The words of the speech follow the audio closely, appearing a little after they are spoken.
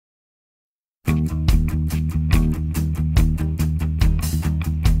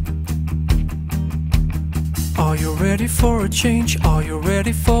you ready for a change? Are you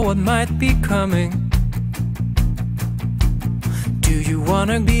ready for what might be coming? Do you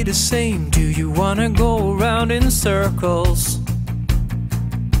wanna be the same? Do you wanna go around in circles?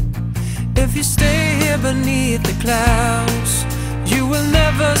 If you stay here beneath the clouds, you will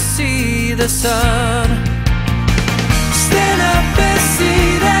never see the sun. Stand up and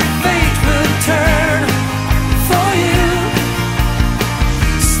see that fate will turn for you.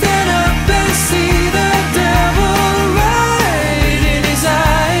 Stand up and see the devil right in his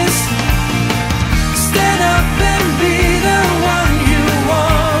eyes. Stand up and be the one you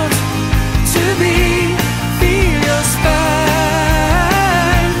want to be. Feel your spine,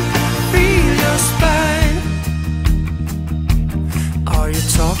 feel your spine. Are you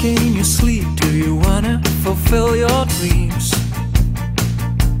talking in your sleep? Do you wanna fulfill your dreams?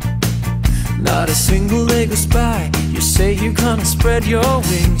 Not a single day goes by, you say you're gonna spread your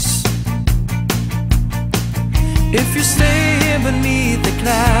wings. If you stay here beneath the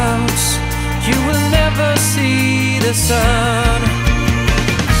clouds, you will never see the sun.